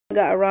Go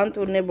around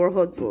to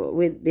neighborhood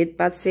with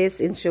patsis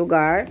and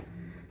sugar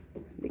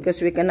because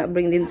we cannot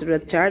bring them to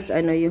the church. I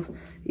know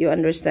you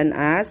understand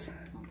us.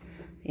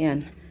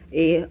 Yan.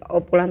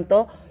 I-off lang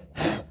to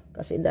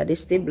kasi Daddy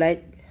Steve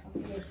light.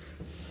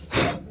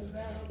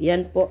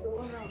 Yan po.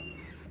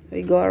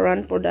 We go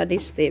around for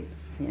Daddy Steve.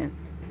 Yan.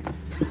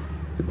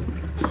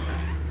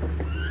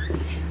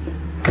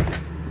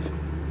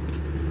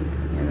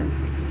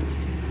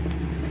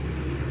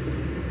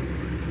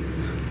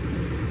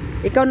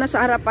 Ikaw nasa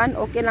harapan,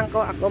 okay lang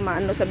ko ako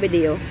maano sa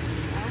video.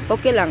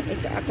 Okay lang,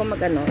 ako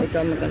magano,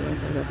 ikaw magano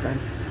sa harapan.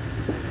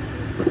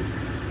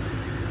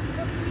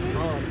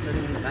 Oh, I'm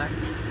sitting in the back?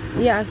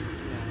 Yeah.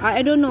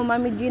 I don't know,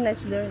 Mommy Gina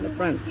is there in the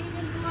front.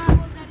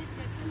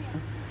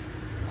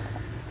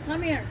 Come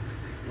here.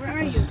 Where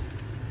are you?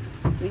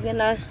 We're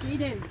gonna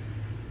Eden.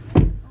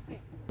 Okay.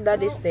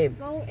 Daddy Steve.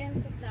 Go and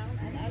sit down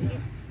and I'll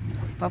get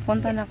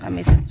Papunta na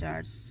kami sa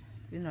church.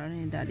 Funeral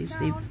ni Daddy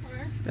Steve.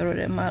 Pero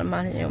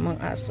mahal-mahal niya yung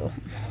mga aso.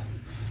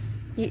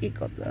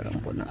 Iikot lang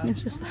po namin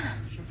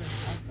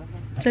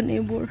sa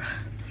neighbor.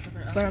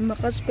 Para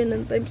makaspend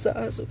ng time sa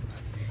aso.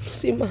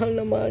 Kasi mahal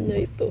na mahal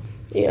niya ito.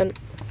 Yan.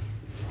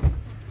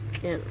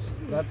 Yan.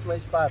 That's my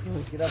spot.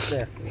 Get up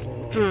there.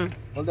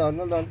 Hold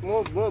on.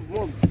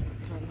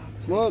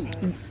 Move.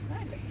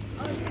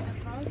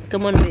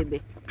 Come on, baby.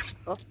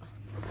 Oh.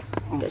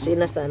 Kasi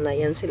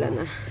nasanayan sila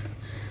na.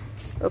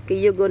 Okay,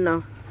 you go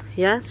now.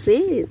 Yeah,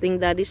 see?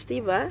 Think Daddy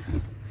Steve, ah?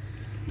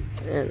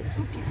 Yan.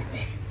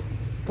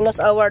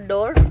 Close our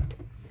door.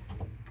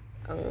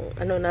 Ang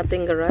ano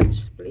nating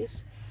garage,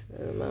 please.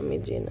 Mami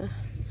Gina.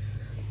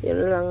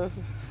 Yun lang.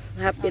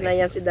 Happy na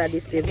yan si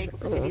Daddy Steve.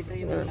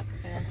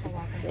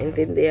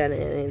 Naintindihan na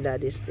yan ni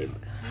Daddy Steve.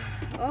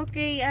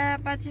 Okay,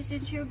 patsis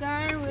and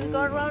sugar. We'll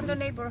go around the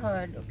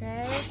neighborhood,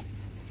 okay?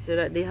 So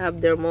that they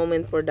have their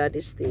moment for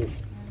Daddy Steve.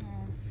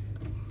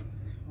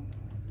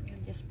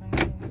 Just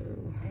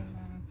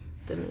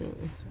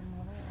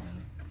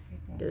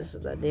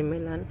Kasi Daddy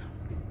Milan.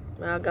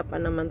 Maaga pa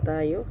naman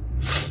tayo.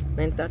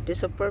 9:30,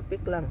 so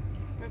perfect lang.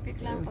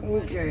 perfect lang.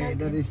 Okay,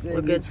 that is it.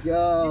 Okay. Let's go.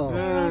 Let's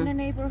go around the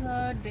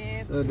neighborhood,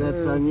 babe. So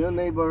that's our new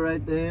neighbor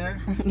right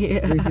there.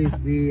 Yeah. This is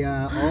the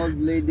old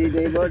lady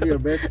neighbor, your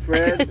best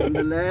friend on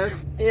the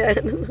left.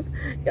 Yan.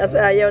 Kasi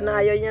ayaw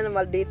niya na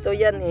maldito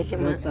yan eh.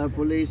 That's our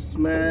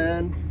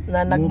policeman.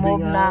 Na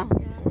nag-move moving na. out.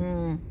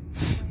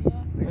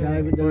 The guy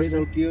with the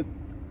little cute.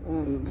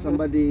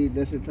 Somebody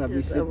doesn't have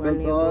his This is our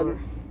seatbelt on.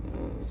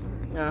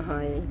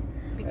 Ahay.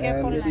 Be And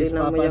careful. this Let's is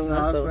tingnan mo Papa's yung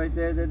house aso. right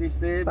there, Daddy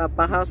Steve.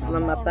 Papa house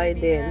namatay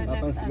din.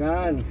 Papa's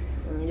gone.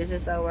 This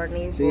is our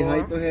neighbor. Say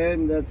hi to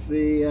him. That's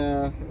the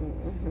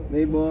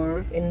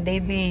neighbor. And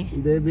Debbie.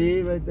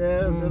 Debbie right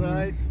there on the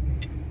right.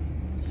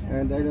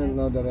 And I don't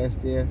know the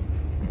rest here.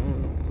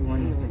 The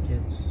one with the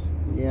kids.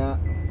 Yeah.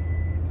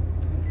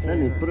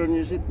 Sunny, put on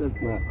your seatbelt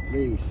now,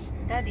 please.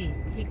 Daddy,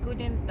 he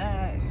couldn't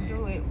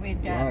do it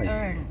with that Why?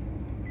 urn.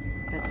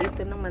 At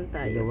dito naman You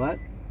tayo. know what?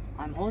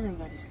 I'm holding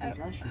that is the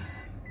ashes.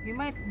 You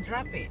might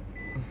drop it.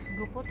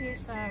 Go put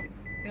his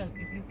belt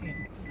if you can.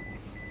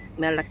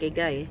 Malaki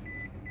ga eh.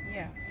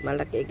 Yeah.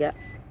 Malaki ga.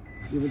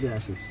 Give me the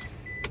ashes.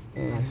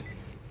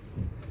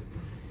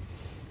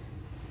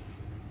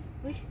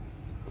 Wait.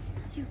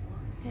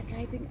 You're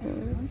driving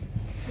around.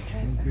 You're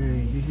driving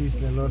Okay, this is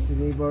the lost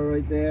neighbor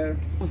right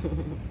there.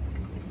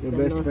 Your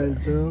best friend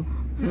too.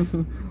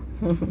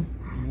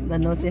 The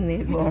nosy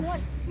neighbor.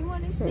 You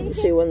want to stay?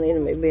 She won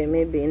in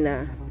maybe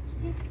na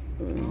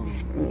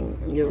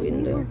your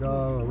window.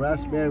 Go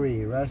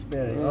raspberry.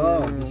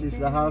 Oh, this is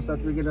the house that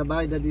we're gonna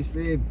buy, Daddy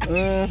Steve.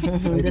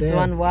 This there.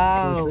 one,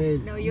 wow.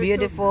 Crusade. No, you're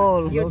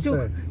Beautiful.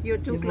 Closer. You're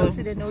too close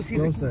to the nose.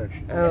 Closer.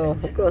 Oh,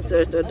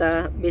 closer to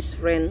the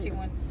best friend. She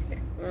wants to.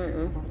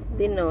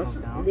 Dinos.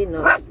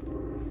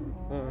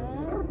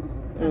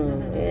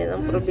 Yan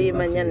ang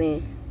problema niyan eh.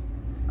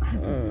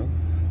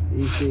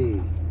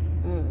 Easy.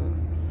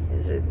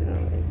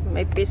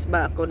 May peace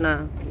ba ako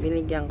na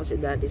binigyan ko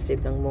si Daddy Steve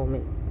ng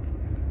moment.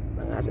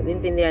 Mga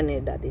intindihan ni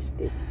Daddy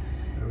Steve.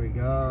 There we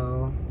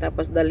go.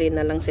 Tapos dali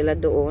na lang sila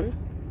doon.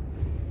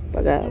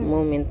 Pag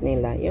moment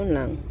nila, yun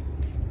lang.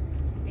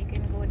 We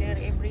can go there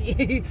every.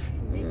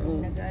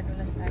 Nag-ano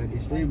lang tayo. Daddy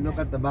Steve, look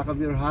at the back of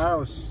your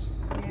house.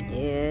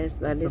 Yes,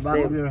 Daddy That's the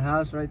back of Steve. your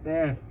house right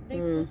there.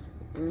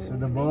 So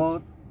the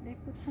boat. They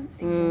put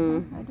something.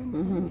 I don't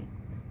know.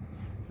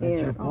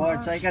 That's your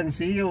porch. I can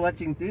see you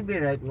watching TV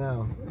right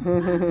now.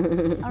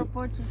 Our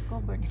porch is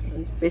covered.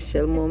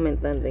 Special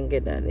moment natin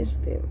kay Daddy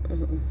Steve.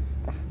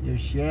 Your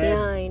shed.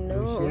 Yeah, I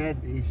know. Your shed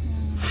is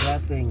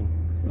rotting.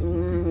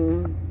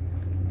 You're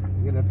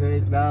gonna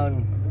tear it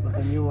down. Put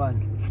a new one.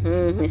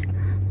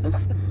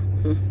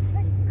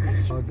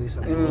 Oh, there's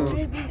a boat.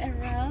 Driving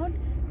around.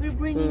 We're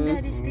bringing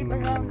Daddy Steve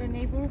around the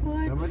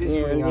neighborhood. Somebody's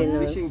Yeah, going out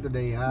Dinos. fishing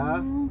today, huh?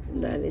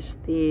 Daddy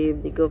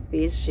Steve, they go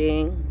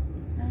fishing.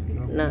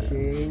 Go Na,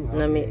 fishing.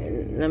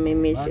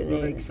 nami-miss Back yun to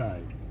ni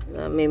lakeside.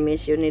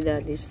 nami-miss yun ni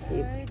Daddy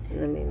Steve.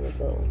 Nami-miss.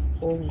 So,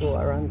 go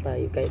around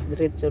tayo. Kahit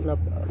diretso na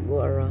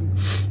go around.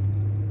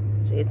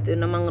 So, ito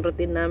namang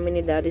routine namin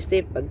ni Daddy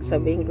Steve. Pag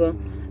sabihin ko,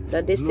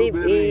 Daddy Steve,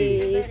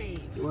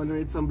 Blueberry. You want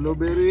to eat some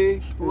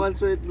blueberry? Who wants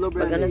to eat Pag ano,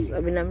 blueberry?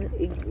 sabi namin,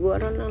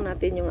 iguaran lang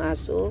natin yung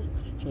aso.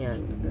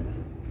 Yan.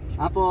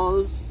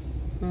 Apples?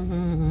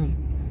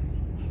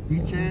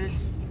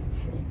 Peaches?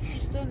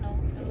 Sister, no.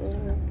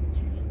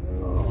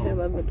 I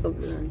have a bit of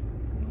land.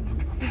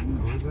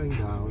 We're going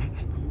down.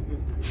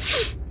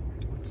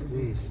 What's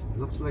this?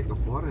 Looks like a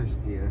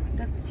forest here.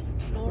 That's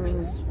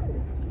florist.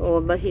 Oh,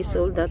 but he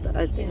sold that,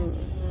 I think.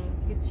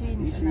 You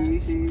change a Easy, lot.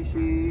 easy,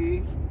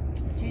 easy.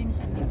 Change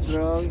a lot. What's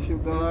wrong,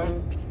 sugar?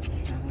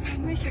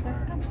 Where sugar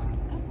comes?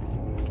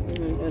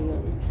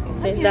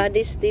 Hey,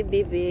 Daddy Steve,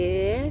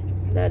 baby.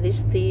 Daddy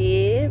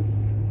Steve.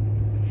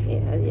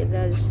 Yeah,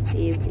 Daddy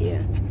Steve,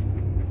 yeah.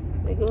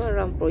 I go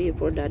around for you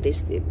for Daddy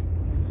Steve.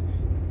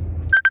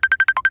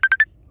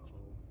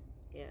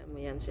 Yeah,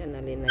 mayan siya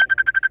nalina yan.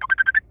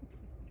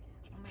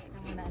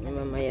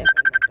 Mamaya ka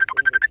na kasi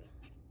hindi ka.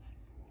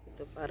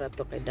 Ito para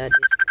to kay Daddy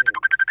Steve.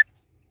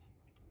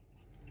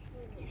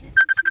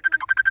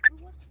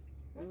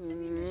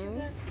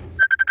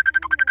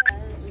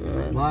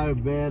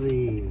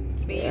 Barberry.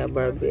 Yeah,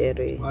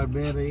 Barbary.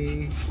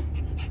 Barberry.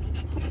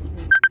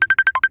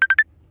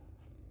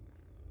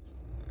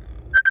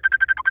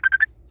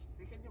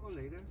 Hey, can you go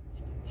later?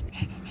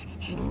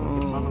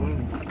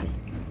 Halloween.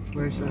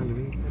 Where's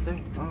Halloween? Right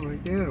there. Oh,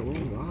 right there. Oh,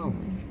 wow.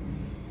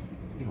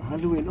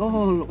 Halloween.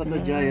 Oh, look at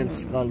the giant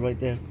skull right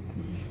there.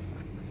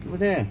 Over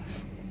there.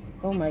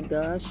 Oh my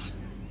gosh.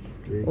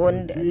 Trick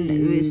One, or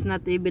treat. it's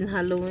not even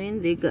Halloween.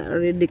 They got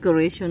a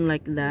decoration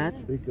like that.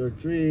 Trick or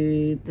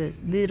treat.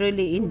 They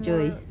really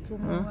enjoy. Two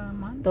more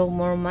months? 2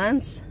 more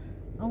months.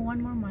 Oh,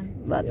 1 more month.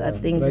 But I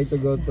Yeah, think try this,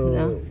 to go to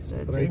so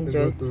it's try to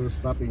enjoy. go to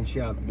Stop and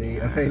Shop. They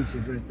arrange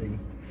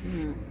everything.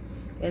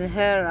 In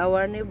here,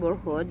 our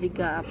neighborhood, we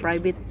got a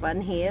private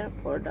fund here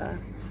for the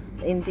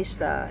in this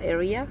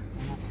area.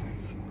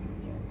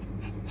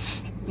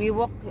 We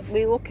walk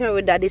here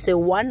with Daddy say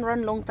one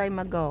run long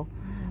time ago.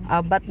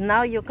 But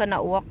now you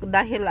cannot walk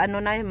dahil ano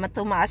na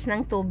matumaas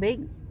ng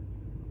tubig.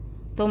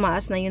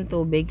 Tumaas na yung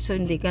tubig so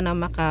hindi ka na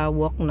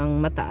maka-walk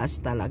ng mataas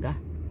talaga.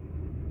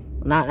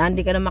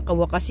 Hindi ka na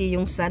maka-walk kasi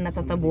yung sun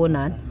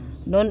natatabunan.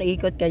 Doon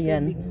ikot ka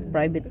yan.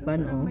 Private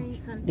fund oh.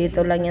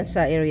 Dito lang yan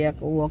sa area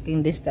ko.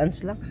 Walking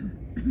distance lang.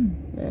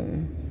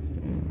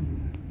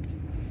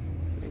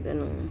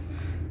 Ganun.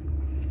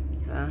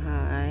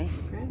 Hi.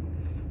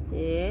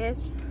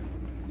 Yes.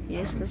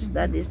 Yes, that's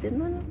Daddy's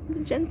din.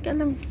 Diyan ka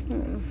lang.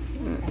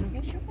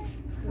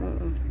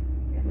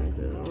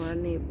 Our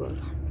neighbor.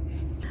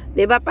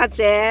 Diba,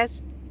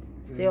 Patses?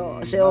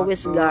 She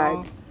always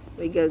guard.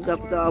 We go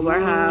up to our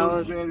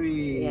house.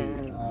 Gooseberry.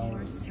 Yeah.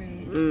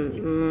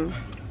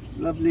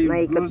 Lovely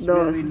Naikot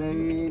Gooseberry doon.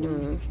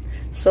 Lane.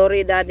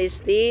 Sorry, Daddy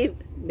Steve,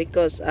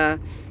 because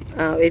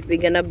if we're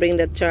gonna bring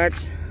the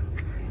church,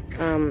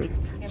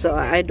 so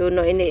I don't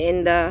know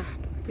in the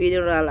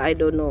funeral. I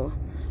don't know.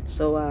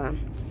 So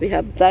we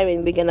have time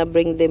and we're gonna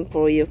bring them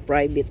for you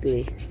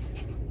privately.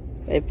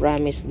 I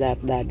promise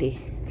that,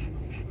 Daddy.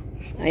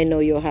 I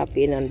know you're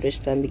happy and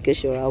understand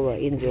because you're our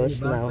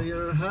angels Back now. to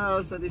your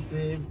house, Daddy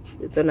Steve.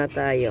 Dito na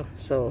tayo.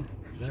 So,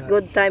 it's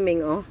good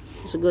timing, oh.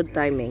 It's good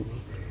timing.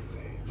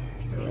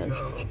 Ayan.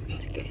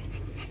 Okay.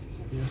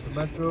 Here's the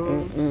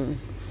bathroom.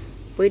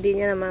 Pwede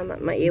niya na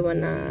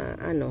maiwan na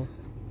ano.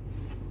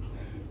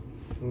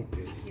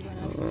 Okay.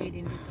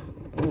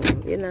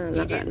 Yun na,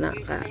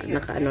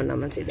 naka ano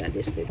naman si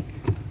Daddy Steve.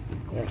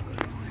 Yeah.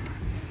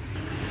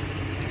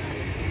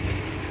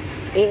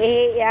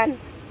 Yan.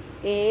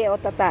 O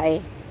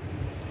tatae.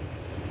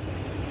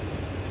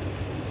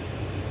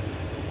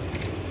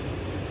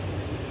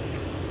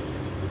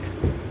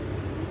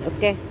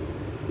 Okay.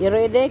 You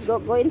ready? Go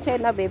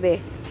inside na,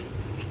 baby.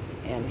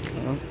 Ayan.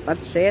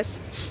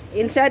 Patses.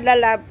 Inside,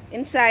 lalab.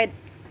 Inside.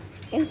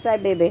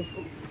 Inside, baby.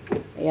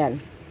 Ayan.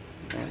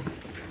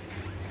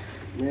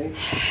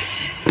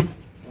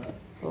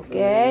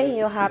 Okay.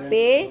 You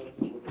happy?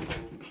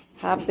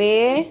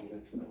 Happy?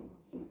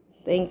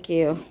 Thank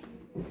you.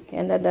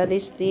 And the Daddy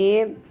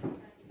Steve.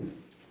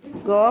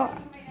 Go.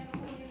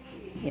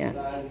 Yeah.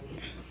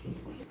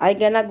 I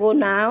gonna go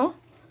now.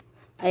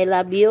 I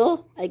love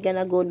you. I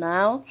gonna go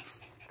now.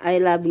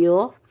 I love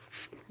you.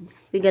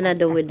 We're gonna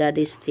do with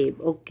Daddy Steve,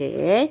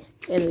 okay?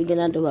 And we're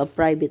gonna do a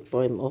private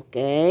for him,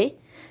 okay?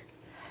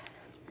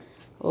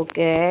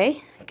 Okay?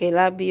 Okay,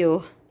 love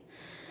you.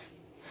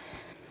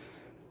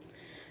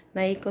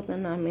 Naikot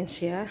na namin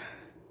siya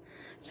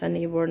sa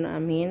neighbor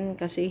namin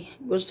kasi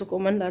gusto ko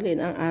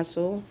mandalin ang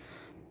aso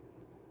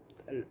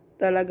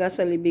talaga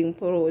sa living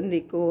pero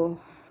hindi ko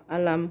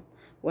alam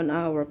 1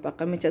 hour pa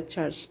kami sa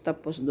charge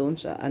tapos doon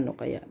sa ano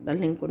kaya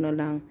dalhin ko na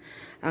lang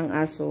ang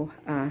aso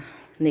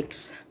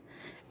next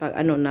pag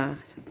ano na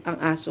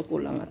ang aso ko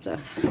lang at sa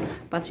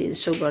pansin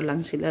sugar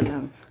lang sila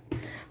lang.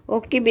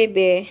 Okay,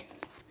 baby.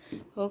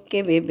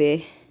 Okay,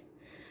 baby.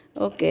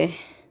 Okay.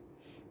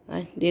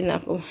 Ay, di na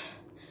ako.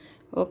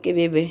 Okay,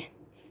 baby.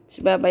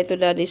 Bye-bye to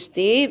Daddy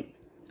Steve.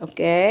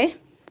 Okay?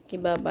 Okay,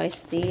 bye-bye,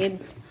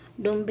 Steve.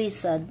 Don't be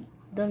sad.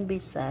 Don't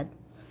be sad.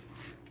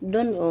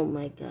 Don't, oh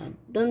my God.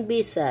 Don't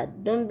be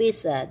sad. Don't be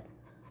sad.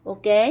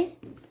 Okay?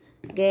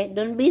 Okay,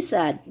 don't be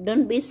sad.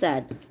 Don't be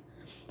sad.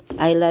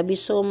 I love you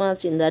so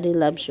much and Daddy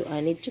loves you. I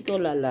need to go,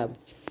 love.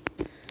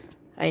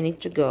 I need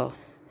to go.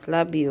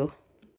 Love you.